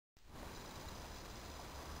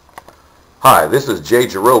Hi, this is Jay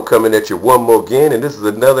Giroux coming at you one more again, and this is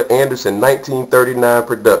another Anderson 1939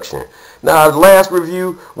 production. Now, last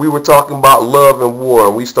review, we were talking about love and war,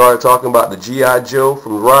 and we started talking about the G.I. Joe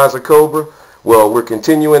from the Rise of Cobra. Well, we're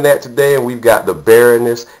continuing that today, and we've got the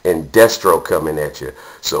Baroness and Destro coming at you.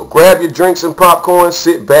 So grab your drinks and popcorn,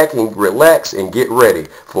 sit back and relax, and get ready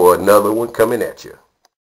for another one coming at you.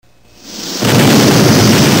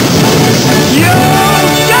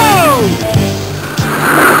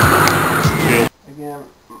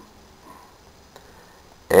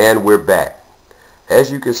 And we're back. As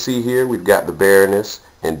you can see here, we've got the Baroness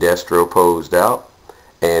and Destro posed out.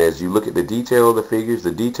 And as you look at the detail of the figures,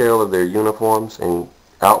 the detail of their uniforms and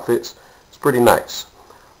outfits, it's pretty nice.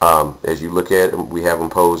 As you look at them, we have them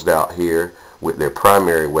posed out here with their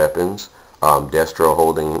primary weapons. Destro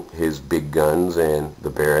holding his big guns and the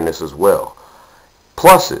Baroness as well.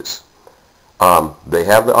 Pluses. They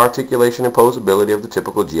have the articulation and posability of the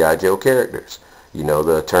typical G.I. Joe characters. You know,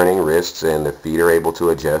 the turning wrists, and the feet are able to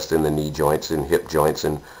adjust in the knee joints and hip joints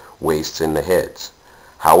and waists and the heads.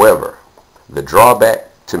 However, the drawback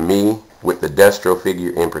to me with the Destro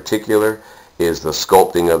figure in particular is the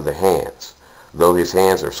sculpting of the hands. Though his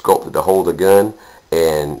hands are sculpted to hold a gun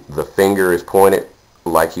and the finger is pointed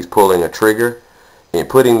like he's pulling a trigger, in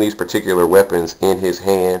putting these particular weapons in his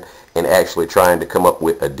hand and actually trying to come up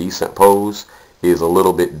with a decent pose is a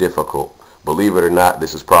little bit difficult. Believe it or not,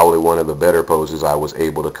 this is probably one of the better poses I was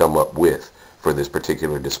able to come up with for this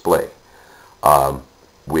particular display,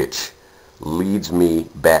 which leads me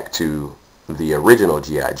back to the original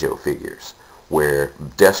G.I. Joe figures, where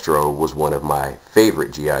Destro was one of my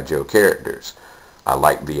favorite G.I. Joe characters. I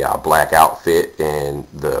like the black outfit and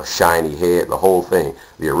the shiny head, the whole thing.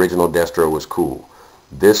 The original Destro was cool.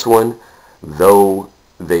 This one, though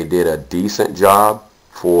they did a decent job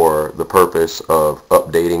for the purpose of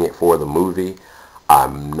updating it for the movie,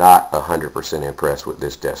 I'm not 100% impressed with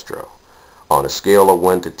this Destro. On a scale of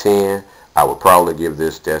 1 to 10, I would probably give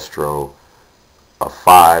this Destro a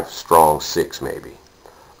 5, strong 6 maybe.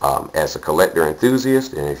 As a collector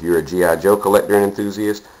enthusiast, and if you're a G.I. Joe collector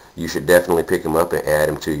enthusiast, you should definitely pick him up and add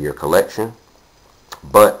him to your collection.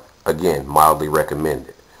 But again, mildly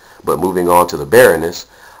recommended. But moving on to the Baroness,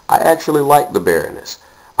 I actually like the Baroness.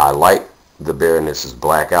 I like the Baroness's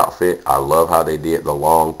black outfit. I love how they did the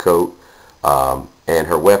long coat and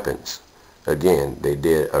her weapons. Again, they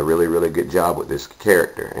did a really good job with this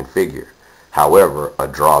character and figure. However, a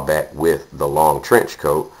drawback with the long trench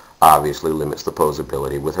coat obviously limits the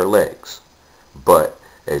posability with her legs. But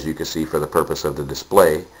as you can see, for the purpose of the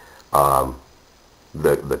display,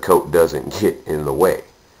 the coat doesn't get in the way.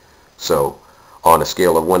 So on a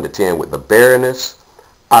scale of 1 to 10 with the Baroness,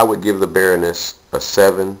 I would give the Baroness a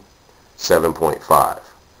 7, 7.5.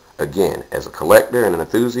 Again, as a collector and an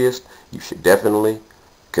enthusiast, you should definitely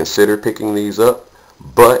consider picking these up.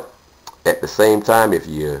 But at the same time, if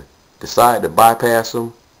you decide to bypass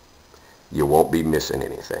them, you won't be missing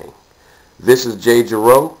anything. This is Jay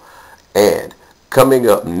Giroux, and coming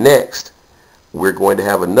up next, we're going to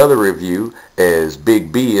have another review as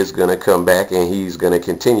Big B is going to come back and he's going to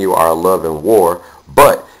continue our love and war.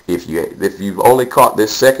 But if you've only caught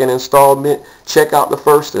this second installment, check out the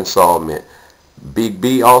first installment. Big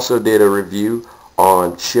B also did a review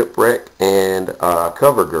on Shipwreck and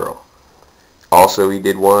CoverGirl. Also, he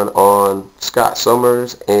did one on Scott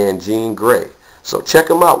Summers and Jean Grey. So check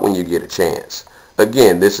them out when you get a chance.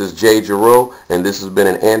 Again, this is Jay Giroux, and this has been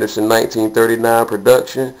an Anderson 1939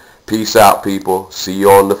 production. Peace out, people. See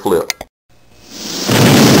you on the flip.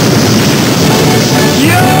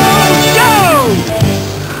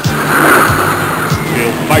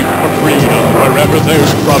 We'll fight for freedom wherever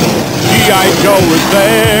there's trouble. G.I. Joe is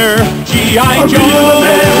there. G.I. Joe,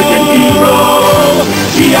 American hero.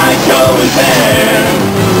 G.I. Joe is there.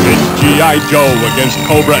 It's G.I. Joe against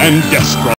Cobra and Destro.